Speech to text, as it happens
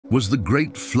Was the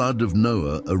Great Flood of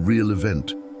Noah a real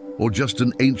event, or just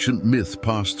an ancient myth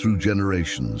passed through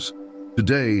generations?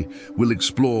 Today, we'll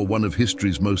explore one of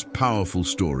history's most powerful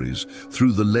stories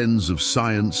through the lens of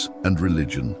science and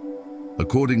religion.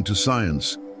 According to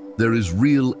science, there is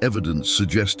real evidence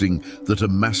suggesting that a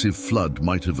massive flood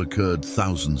might have occurred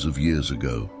thousands of years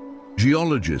ago.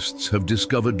 Geologists have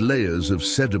discovered layers of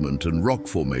sediment and rock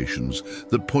formations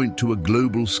that point to a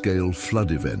global-scale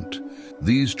flood event.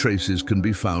 These traces can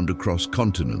be found across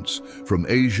continents, from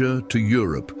Asia to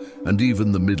Europe and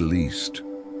even the Middle East.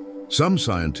 Some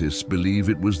scientists believe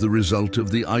it was the result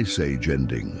of the Ice Age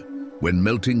ending, when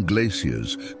melting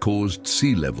glaciers caused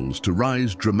sea levels to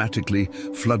rise dramatically,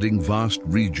 flooding vast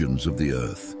regions of the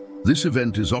Earth. This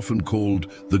event is often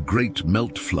called the Great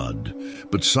Melt Flood,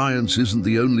 but science isn't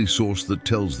the only source that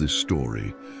tells this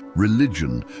story.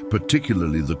 Religion,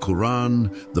 particularly the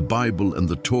Quran, the Bible, and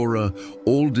the Torah,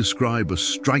 all describe a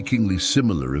strikingly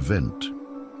similar event.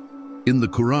 In the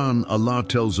Quran, Allah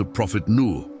tells of Prophet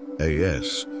Nuh,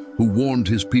 A.S., who warned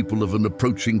his people of an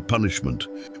approaching punishment.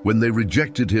 When they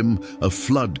rejected him, a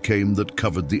flood came that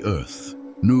covered the earth.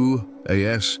 Nuh,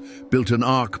 A.S., built an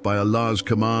ark by Allah's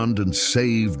command and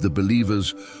saved the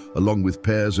believers, along with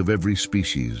pairs of every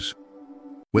species.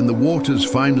 When the waters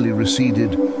finally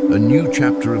receded, a new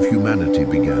chapter of humanity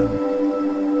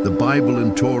began. The Bible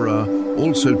and Torah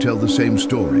also tell the same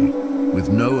story, with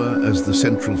Noah as the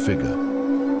central figure.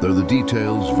 Though the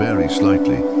details vary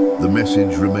slightly, the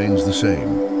message remains the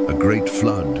same: a great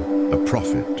flood, a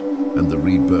prophet, and the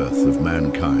rebirth of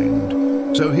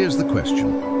mankind. So here's the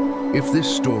question. If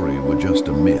this story were just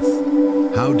a myth,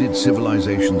 how did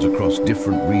civilizations across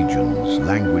different regions,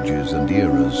 languages, and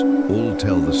eras all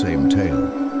tell the same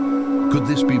tale? Could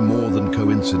this be more than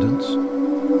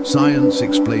coincidence? Science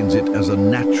explains it as a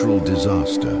natural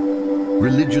disaster.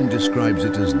 Religion describes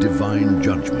it as divine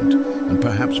judgment, and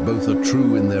perhaps both are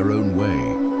true in their own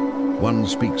way. One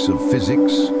speaks of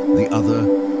physics, the other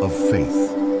of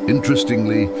faith.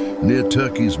 Interestingly, near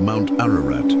Turkey's Mount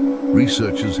Ararat,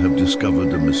 researchers have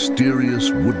discovered a mysterious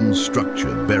wooden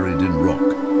structure buried in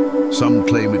rock. Some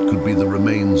claim it could be the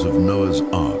remains of Noah's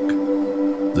Ark.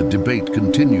 The debate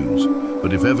continues,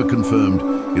 but if ever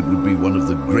confirmed, it would be one of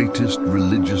the greatest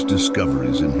religious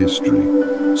discoveries in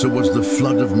history. So was the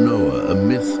flood of Noah a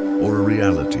myth or a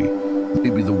reality?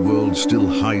 Maybe the world still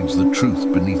hides the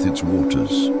truth beneath its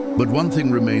waters. But one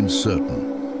thing remains certain.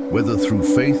 Whether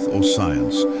through faith or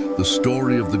science, the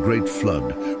story of the Great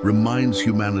Flood reminds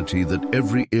humanity that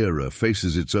every era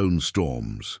faces its own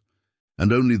storms,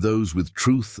 and only those with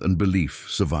truth and belief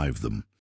survive them.